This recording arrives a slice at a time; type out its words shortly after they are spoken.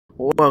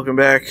Welcome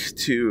back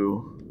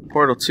to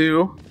Portal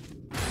 2.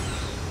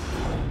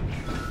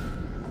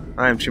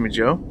 I'm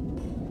Chimyjoe.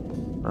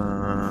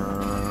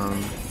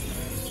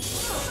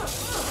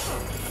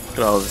 Look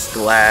at all this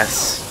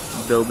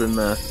glass building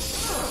the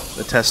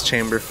test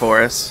chamber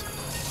for us.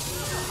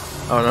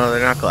 Oh no, they're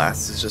not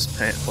glass, it's just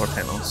floor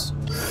panels.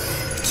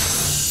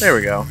 There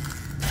we go.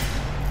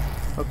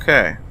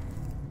 Okay.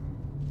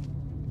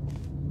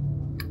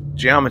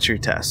 Geometry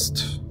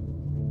test.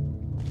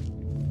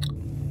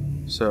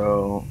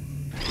 So,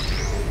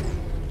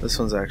 this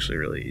one's actually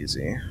really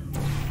easy.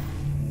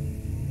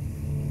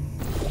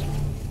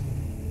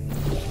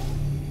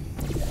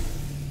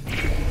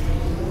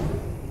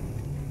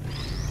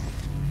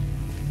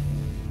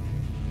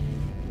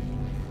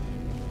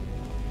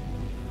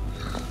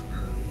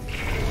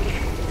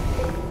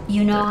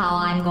 You know how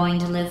I'm going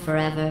to live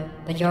forever,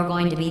 but you're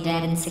going to be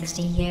dead in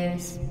 60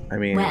 years? I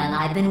mean... Well,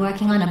 I've been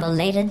working on a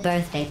belated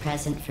birthday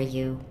present for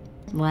you.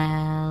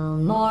 Well,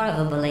 more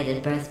of a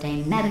belated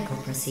birthday medical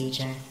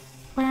procedure.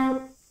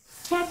 Well,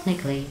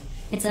 technically,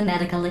 it's a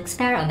medical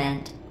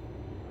experiment.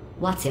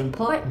 What's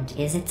important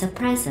is it's a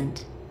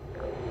present.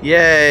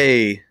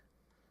 Yay!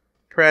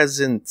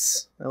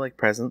 Presents. I like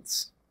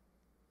presents.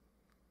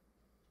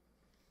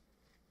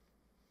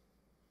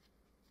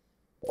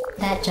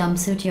 That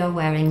jumpsuit you're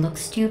wearing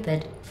looks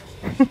stupid.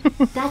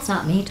 That's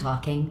not me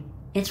talking.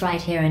 It's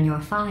right here in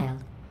your file.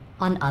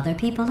 On other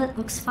people it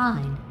looks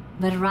fine.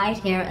 But right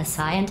here a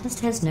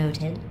scientist has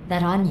noted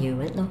that on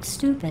you it looks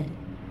stupid.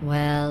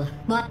 Well,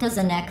 what does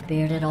a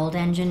neck-bearded old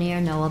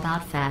engineer know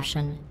about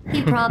fashion?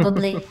 He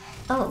probably...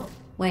 Oh,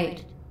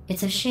 wait.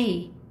 It's a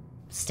she.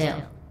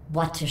 Still,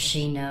 what does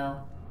she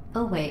know?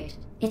 Oh wait,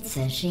 it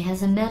says she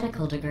has a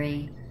medical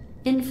degree.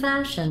 In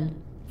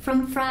fashion.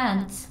 From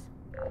France.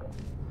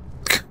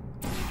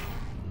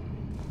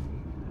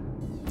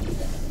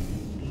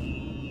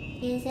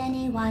 Is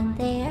anyone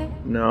there?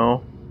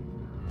 No.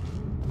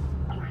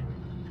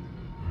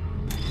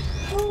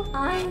 Who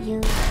are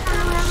you?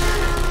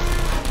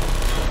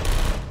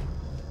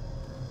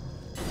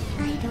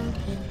 I don't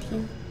hate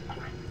you.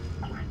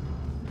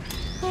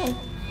 Hey.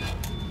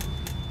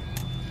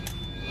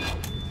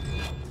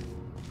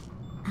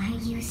 Are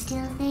you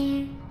still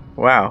there?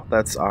 Wow,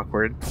 that's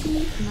awkward.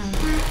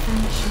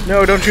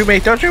 No, don't shoot me!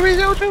 Don't shoot me!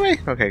 Don't shoot me!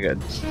 Okay,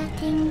 good.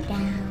 Shutting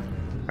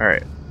down.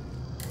 Alright.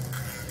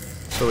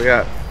 So we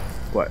got...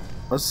 What?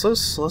 Let's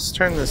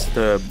turn this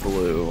to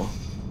blue.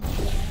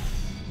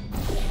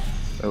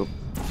 Oh.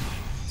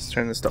 Let's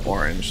turn this to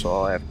orange, so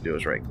all I have to do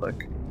is right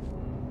click.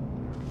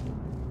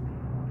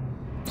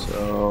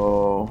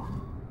 So...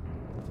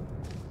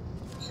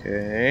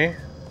 Okay.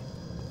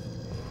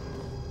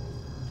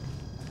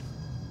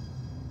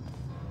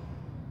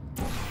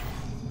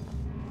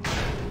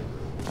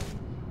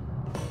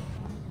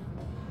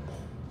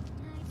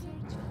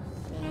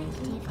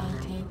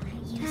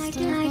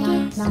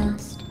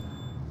 Lost.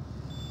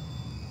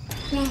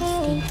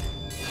 Resting.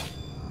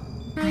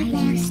 Are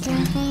you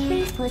still there?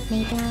 Please put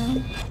me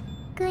down.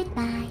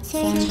 Goodbye.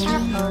 Search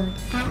mode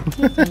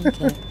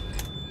activated.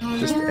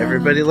 Just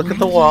everybody look at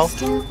the wall.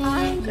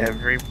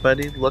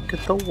 Everybody look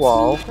at the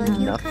wall.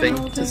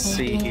 Nothing to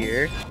see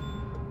here.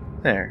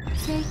 There.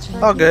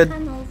 All good.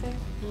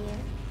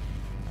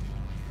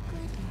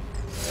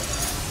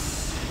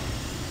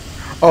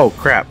 Oh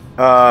crap.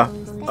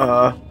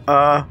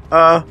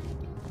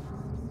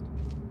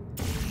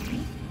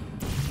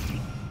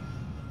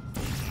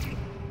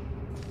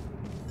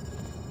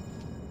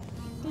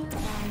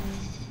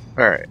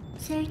 Alright.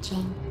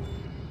 Searching.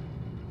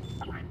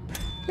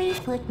 Please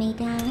put me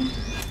down.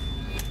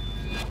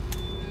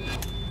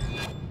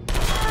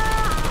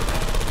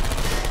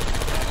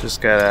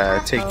 Just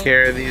gotta take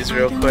care of these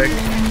real quick.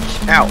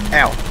 Ow,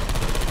 ow.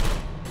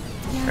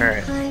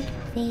 Alright.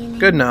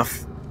 Good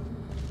enough.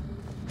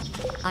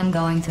 I'm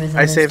going through the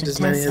I list saved of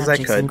as many test as I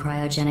subjects in could.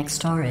 cryogenic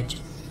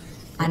storage.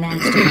 I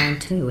managed to find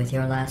two with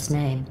your last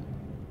name.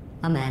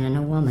 A man and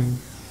a woman.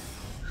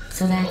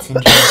 So that's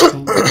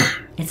interesting.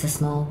 It's a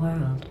small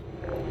world.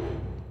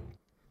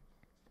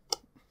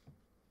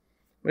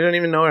 We don't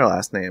even know our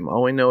last name.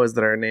 All we know is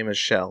that our name is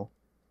Shell.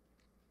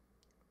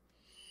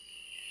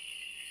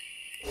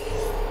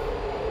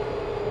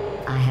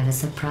 I have a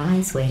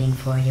surprise waiting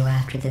for you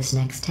after this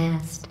next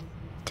test.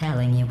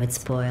 Telling you would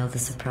spoil the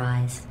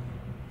surprise.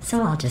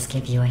 So I'll just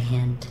give you a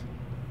hint.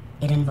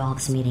 It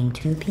involves meeting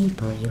two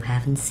people you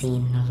haven't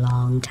seen in a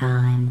long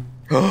time.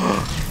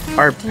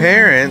 Our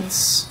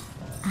parents!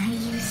 Are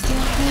you still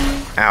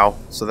there? Ow.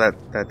 So that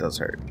does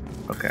hurt.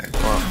 Okay,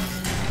 well.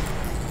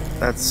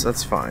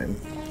 That's fine.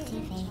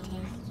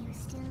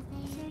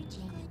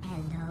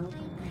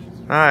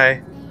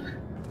 Hi.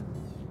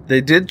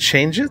 They did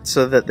change it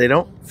so that they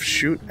don't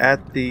shoot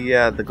at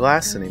the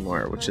glass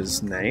anymore, which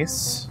is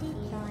nice.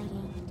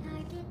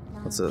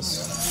 What's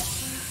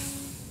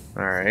this?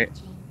 Alright.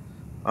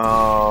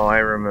 Oh, I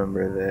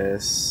remember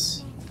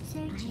this.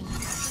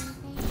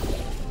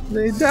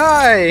 They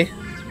die!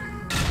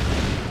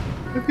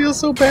 I feel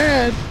so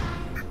bad.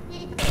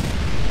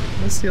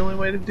 That's the only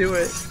way to do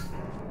it.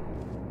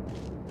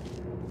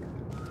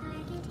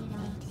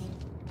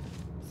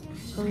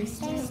 Pretty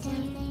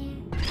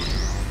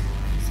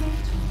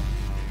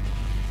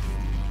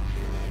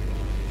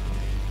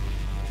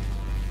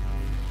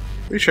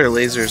sure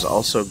lasers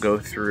also go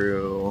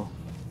through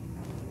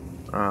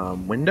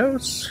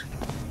windows?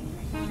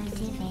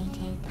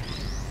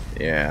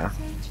 Yeah.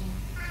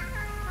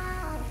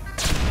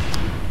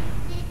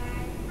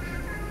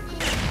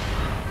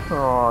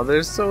 Oh,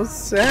 they're so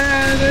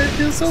sad. I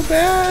feel so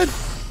bad.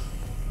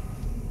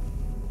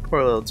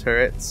 Poor little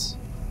turrets.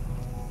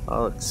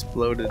 All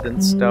exploded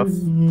and stuff.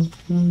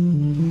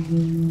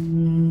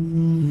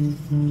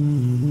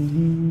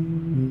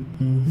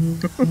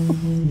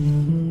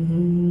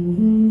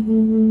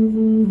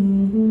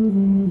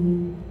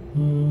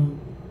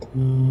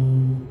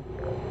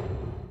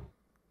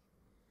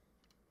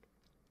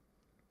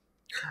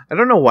 I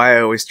don't know why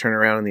I always turn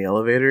around in the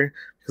elevator,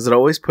 because it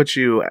always puts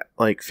you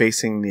like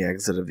facing the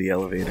exit of the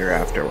elevator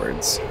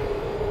afterwards.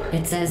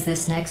 It says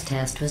this next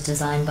test was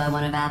designed by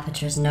one of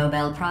Aperture's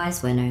Nobel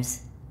Prize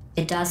winners.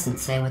 It doesn't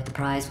say what the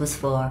prize was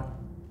for.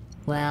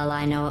 Well,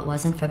 I know it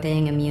wasn't for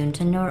being immune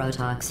to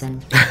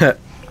neurotoxin.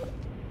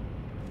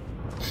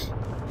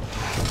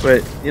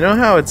 But you know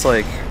how it's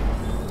like,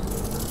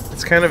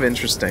 it's kind of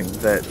interesting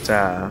that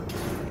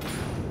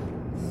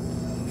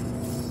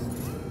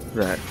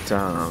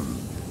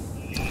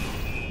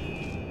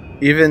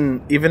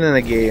even in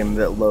a game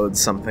that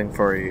loads something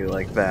for you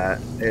like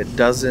that, it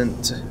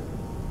doesn't.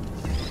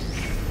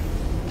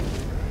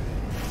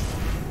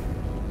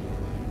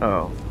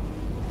 Oh.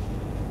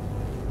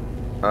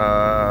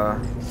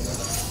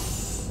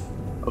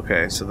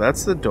 Okay, so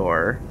that's the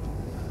door.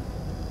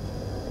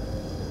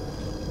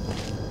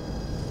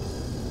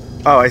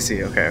 Oh, I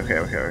see. Okay.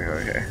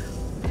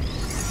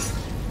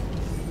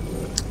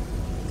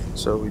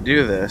 So we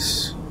do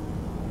this.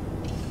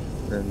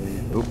 Then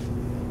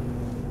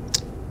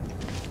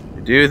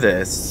we do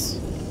this.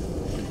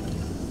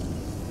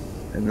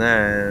 And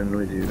then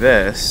we do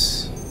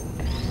this.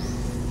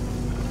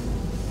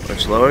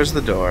 Which lowers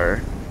the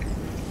door.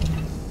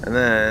 And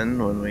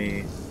then when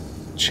we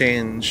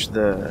change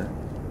the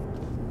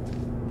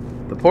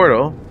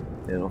portal,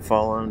 it'll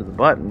fall onto the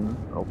button,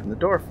 open the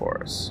door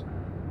for us.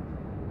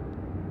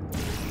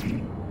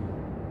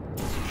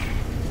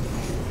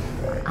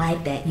 I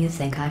bet you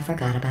think I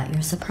forgot about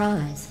your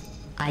surprise.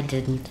 I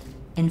didn't.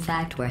 In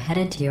fact, we're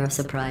headed to your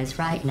surprise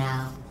right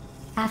now.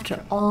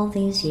 After all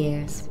these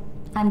years,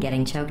 I'm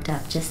getting choked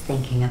up just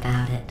thinking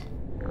about it.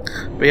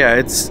 But yeah,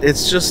 it's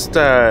just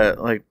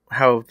like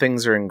how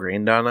things are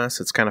ingrained on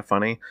us. It's kind of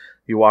funny.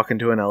 You walk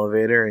into an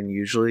elevator and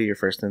usually your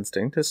first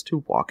instinct is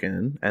to walk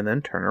in and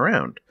then turn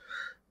around.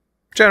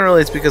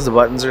 Generally it's because the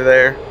buttons are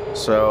there,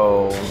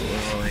 so you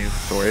don't really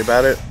have to worry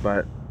about it,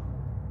 but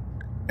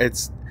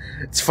it's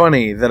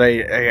funny that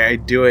I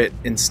do it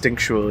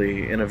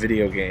instinctually in a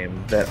video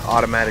game that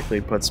automatically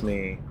puts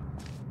me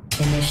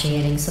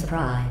Initiating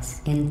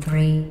surprise in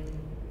 3,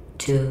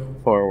 2,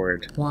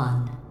 forward.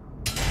 1.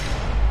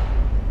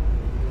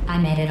 I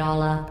made it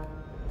all up.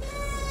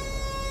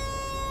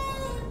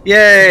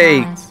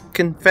 Yay! Surprise.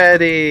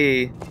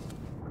 Confetti!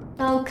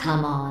 Oh,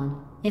 come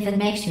on. If it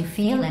makes you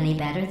feel any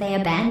better, they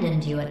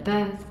abandoned you at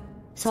birth.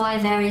 So I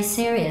very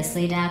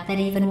seriously doubt they'd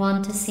even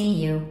want to see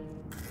you.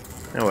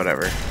 Oh,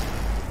 whatever.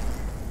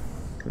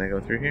 Can I go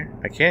through here?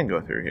 I can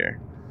go through here.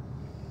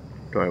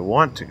 Do I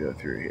want to go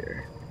through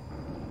here?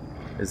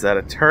 Is that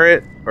a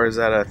turret or is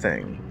that a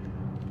thing?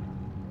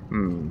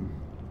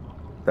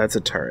 That's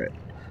a turret.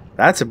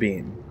 That's a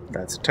beam.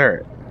 That's a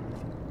turret.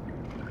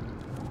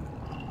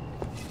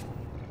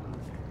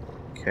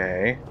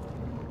 Okay.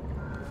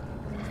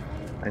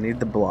 I need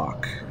the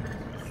block.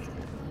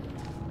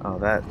 Oh,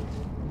 that...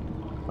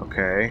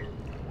 Okay.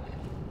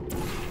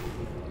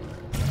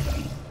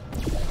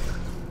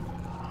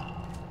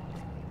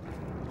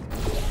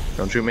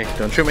 Don't shoot me.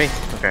 Don't shoot me.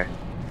 Okay.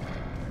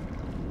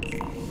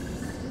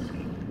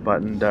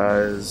 Button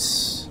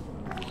does...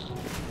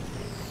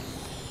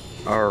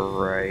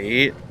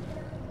 Alright.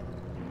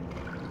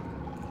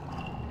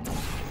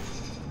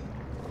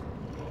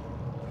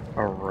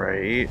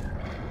 Alright.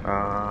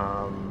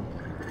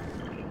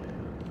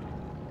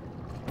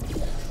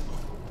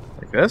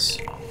 Like this?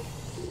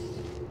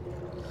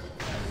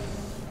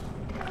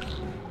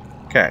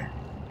 Okay.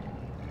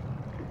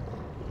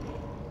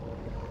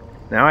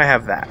 Now I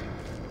have that.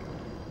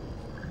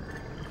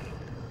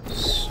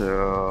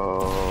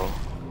 So...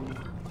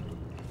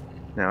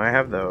 Now I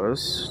have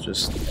those.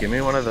 Just give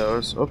me one of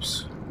those.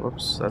 Oops.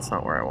 Whoops. That's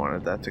not where I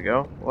wanted that to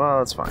go. Well,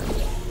 that's fine.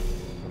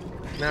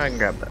 Now I can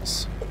grab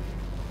this.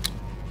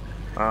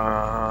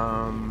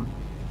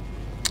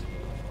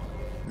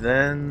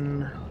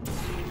 Then...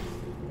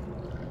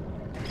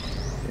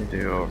 we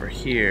do over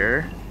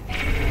here.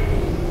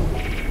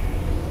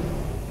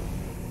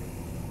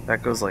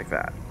 That goes like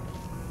that.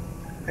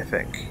 I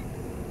think.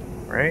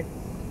 Right?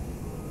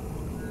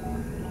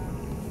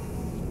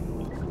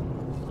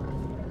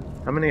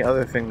 How many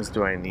other things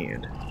do I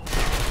need?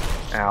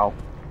 Ow.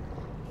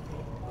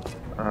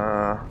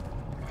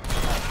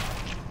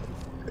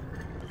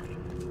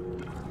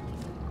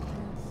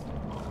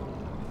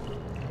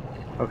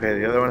 Okay,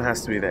 the other one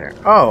has to be there.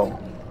 Oh!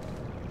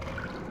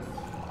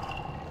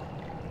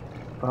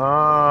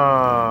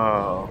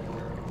 Oh.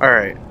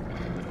 Alright.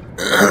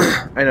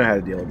 I know how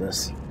to deal with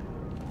this.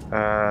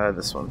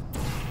 This one.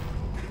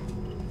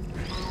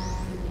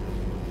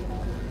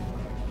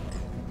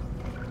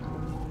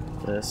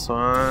 This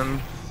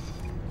one.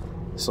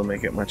 This will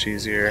make it much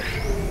easier.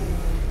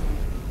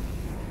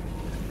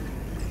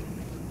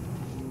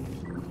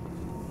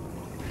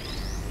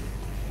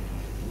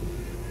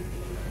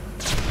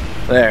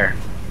 There.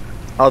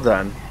 All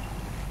done.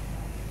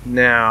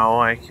 Now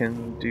I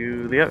can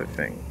do the other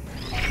thing.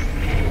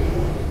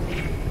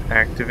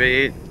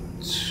 Activate.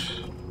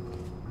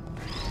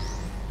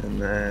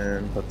 And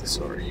then put this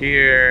over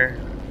here.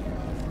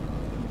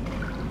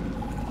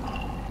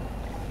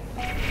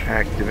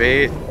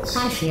 Activate.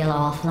 I feel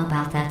awful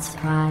about that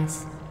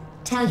surprise.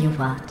 Tell you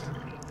what,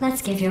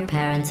 let's give your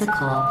parents a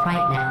call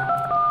right now.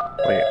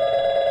 Wait.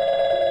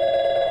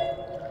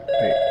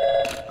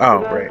 Oh,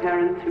 To those right.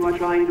 parents who are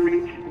trying to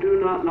reach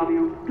do not love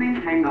you,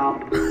 please hang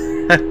up.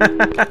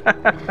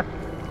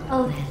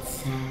 Oh, that's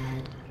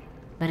sad.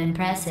 But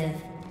impressive.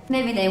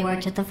 Maybe they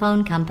worked at the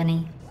phone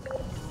company.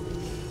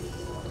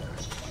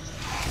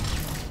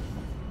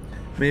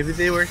 Maybe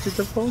they worked at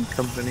the phone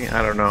company.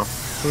 I don't know.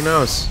 Who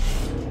knows?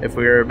 If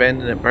we were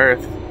abandoned at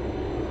birth.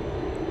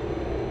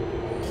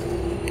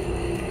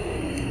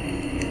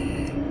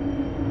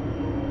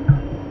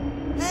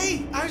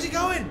 Hey, how's it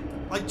going?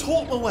 I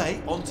talked my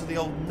way onto the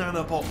old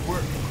nanobot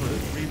work crew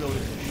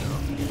reloaded the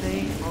shop.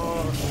 They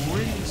are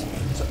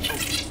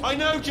really... I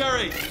know,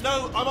 Jerry!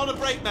 No, I'm on a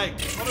break, mate.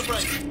 On a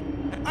break.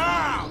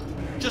 Ah!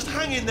 Just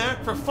hang in there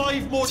for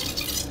 5 more...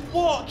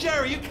 What,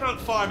 Jerry? You can't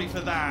fire me for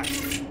that.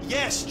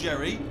 Yes,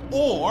 Jerry.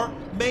 Or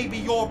maybe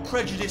your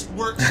prejudiced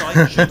work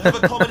site should have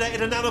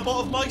accommodated a nanobot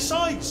of my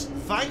size.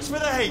 Thanks for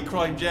the hate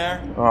crime, Jer.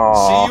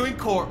 Aww. See you in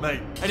court,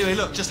 mate. Anyway,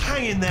 look, just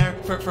hang in there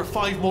for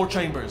 5 more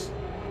chambers.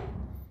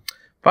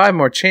 5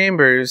 more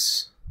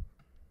chambers.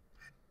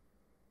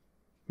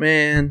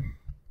 Man,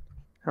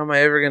 how am I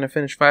ever gonna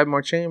finish 5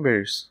 more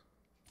chambers?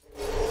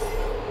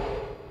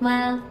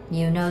 Well,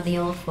 you know the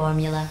old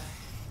formula.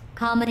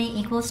 Comedy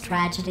equals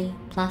tragedy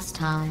plus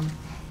time.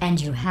 And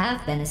you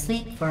have been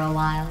asleep for a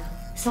while,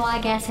 so I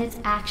guess it's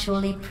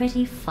actually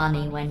pretty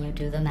funny when you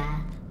do the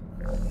math.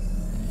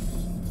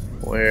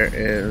 Where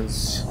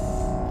is...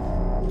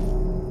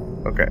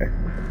 Okay.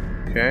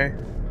 Okay.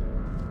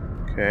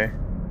 Okay.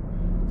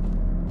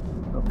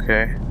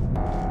 Okay.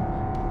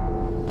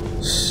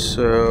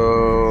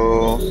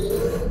 So...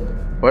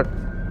 What?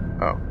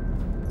 Oh.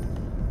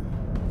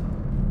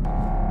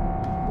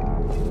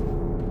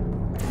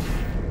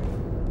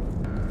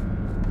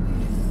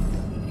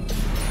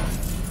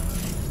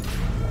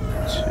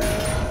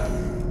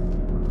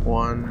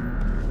 One.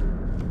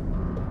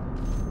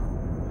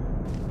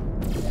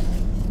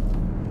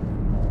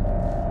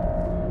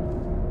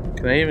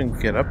 Can I even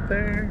get up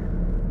there?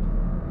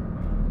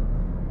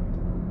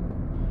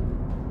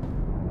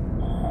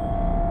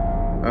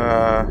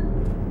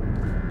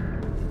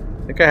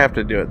 I think I have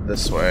to do it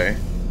this way.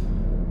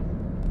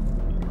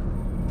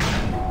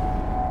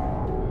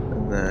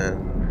 And then...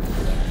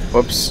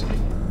 Whoops.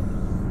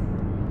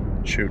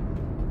 Shoot.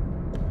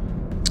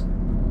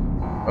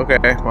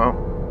 Okay,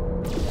 well...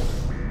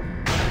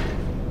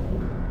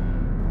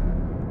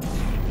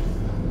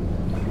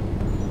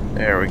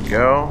 There we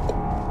go.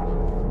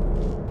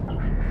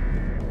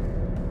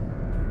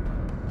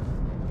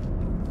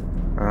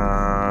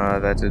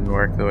 That didn't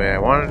work the way I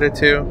wanted it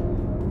to.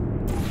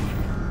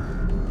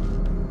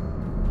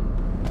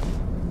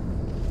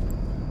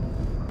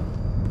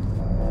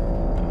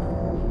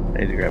 I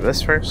need to grab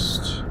this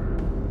first.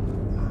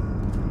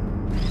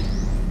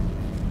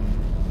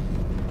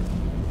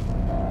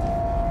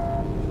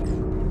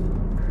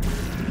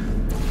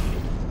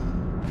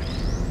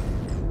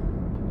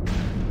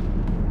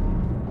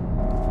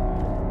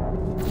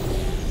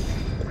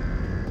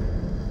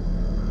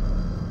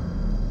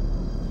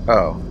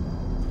 Oh.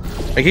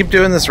 I keep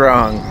doing this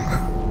wrong.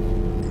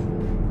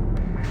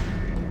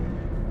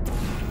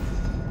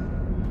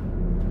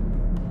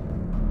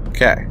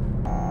 Okay.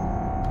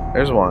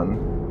 There's one.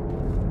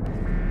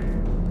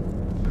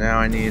 Now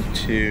I need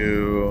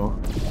to...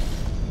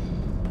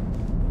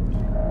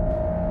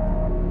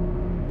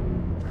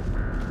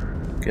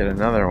 get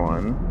another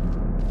one.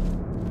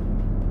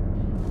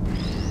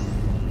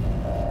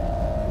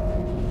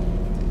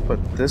 Put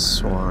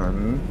this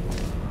one...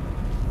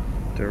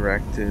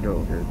 directed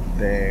over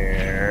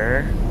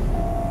there.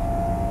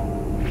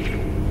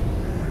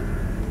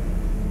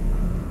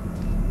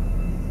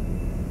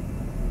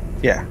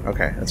 Yeah,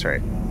 okay, that's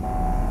right.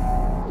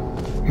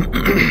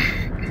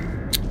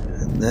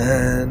 And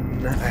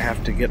then I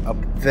have to get up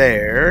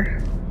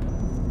there.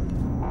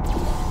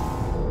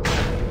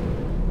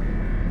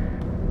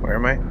 Where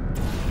am I?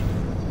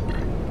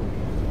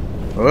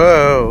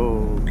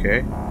 Whoa,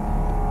 okay.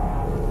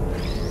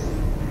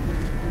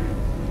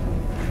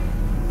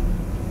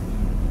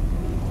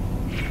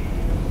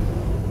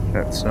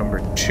 That's number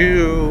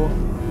 2.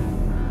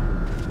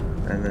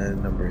 And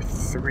then number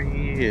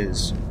 3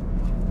 is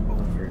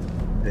over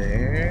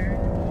there.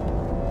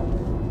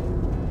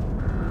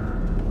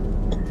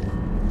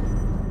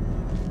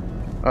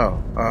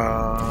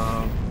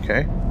 Oh,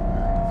 okay.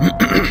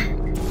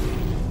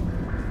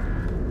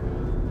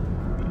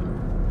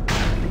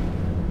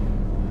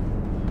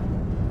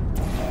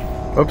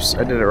 Oops,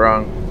 I did it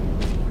wrong.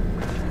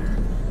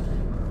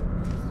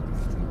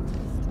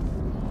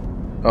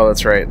 Oh,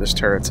 that's right. There's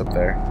turrets up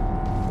there.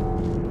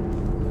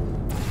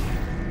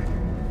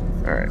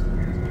 Alright.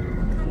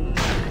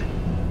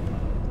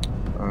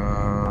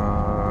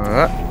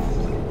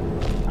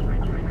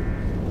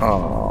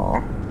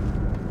 Oh.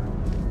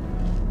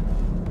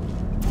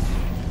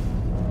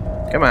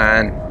 Come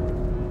on.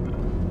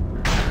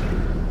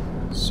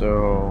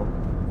 So,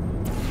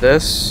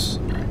 this.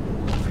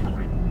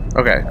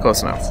 Okay,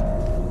 close enough.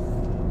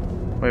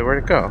 Wait,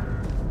 where'd it go?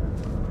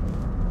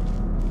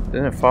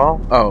 Didn't it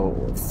fall?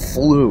 Oh, it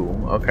flew.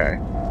 Okay.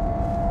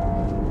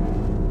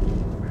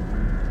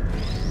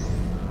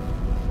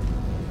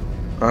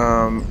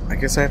 I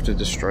guess I have to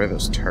destroy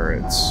those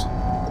turrets.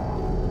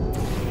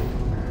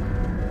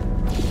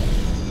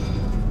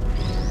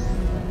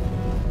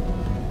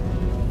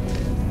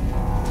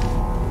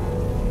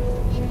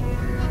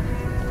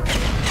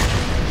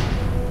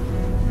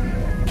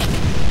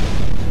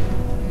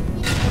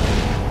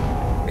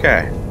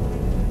 Okay.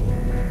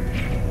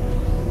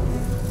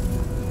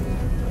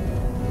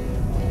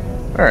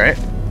 Alright.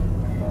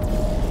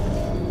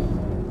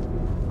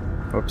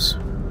 Oops.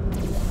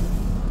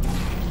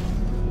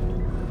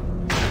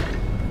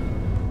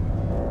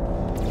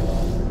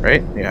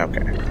 Right? Yeah,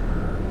 okay.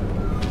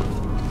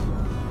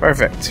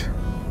 Perfect.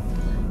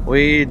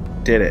 We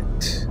did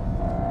it.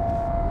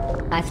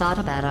 I thought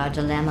about our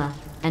dilemma,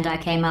 and I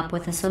came up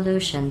with a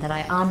solution that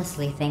I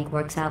honestly think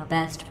works out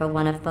best for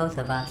one of both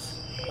of us.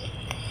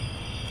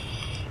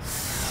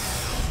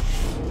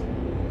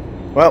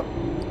 Well,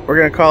 we're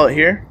gonna call it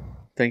here.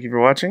 Thank you for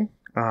watching.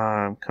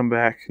 Come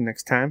back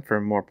next time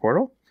for more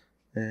Portal.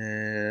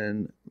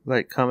 And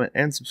like, comment,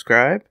 and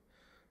subscribe.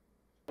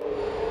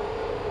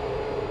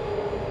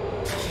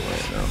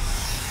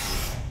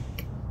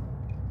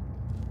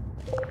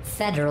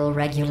 Federal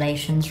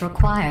regulations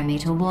require me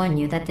to warn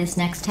you that this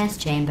next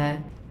test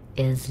chamber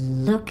is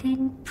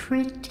looking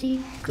pretty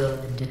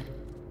good.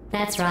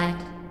 That's right.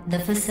 The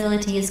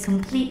facility is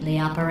completely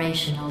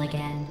operational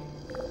again.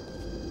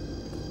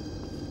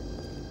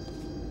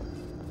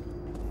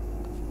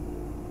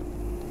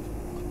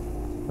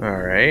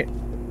 Alright.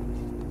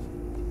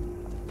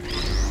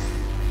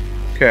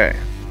 Okay.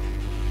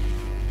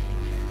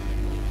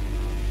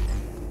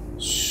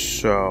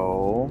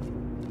 So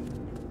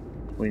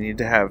we need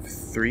to have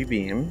 3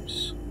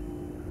 beams.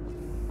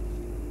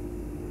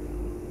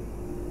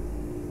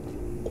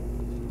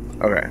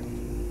 Okay.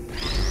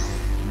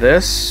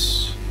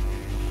 This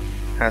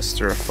has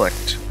to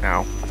reflect.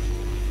 Ow.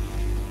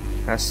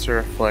 Has to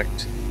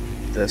reflect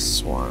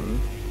this one.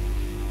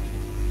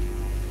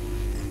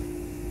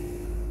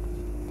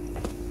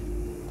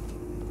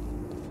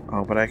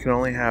 Oh, but I can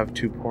only have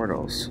 2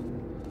 portals.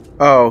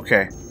 Oh,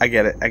 okay. I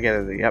get it. I get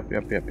it. Yep.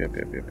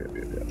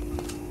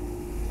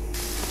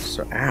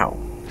 So, ow.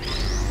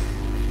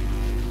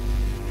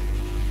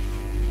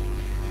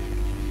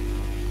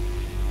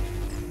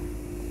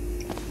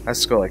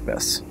 Let's go like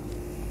this.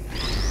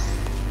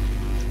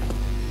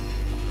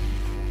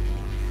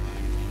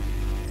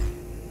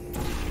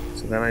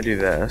 So then I do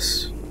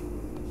this.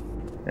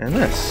 And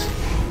this.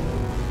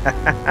 Ha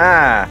ha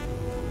ha!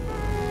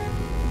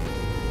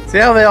 See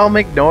how they all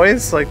make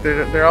noise? Like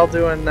they're all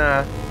doing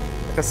like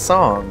a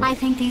song. I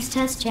think these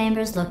test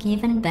chambers look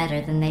even better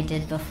than they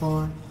did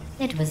before.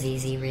 It was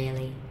easy,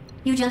 really.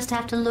 You just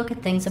have to look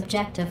at things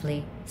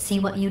objectively, see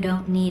what you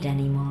don't need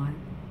anymore,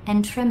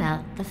 and trim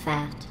out the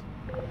fat.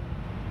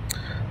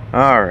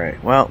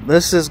 Alright, well,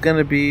 this is going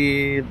to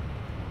be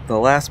the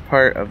last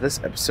part of this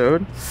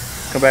episode.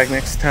 Come back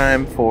next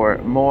time for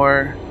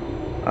more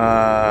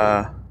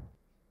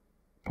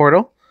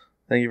Portal.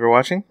 Thank you for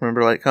watching.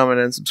 Remember to like, comment,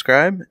 and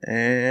subscribe.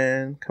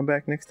 And come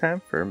back next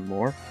time for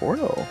more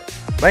Portal.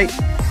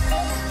 Bye!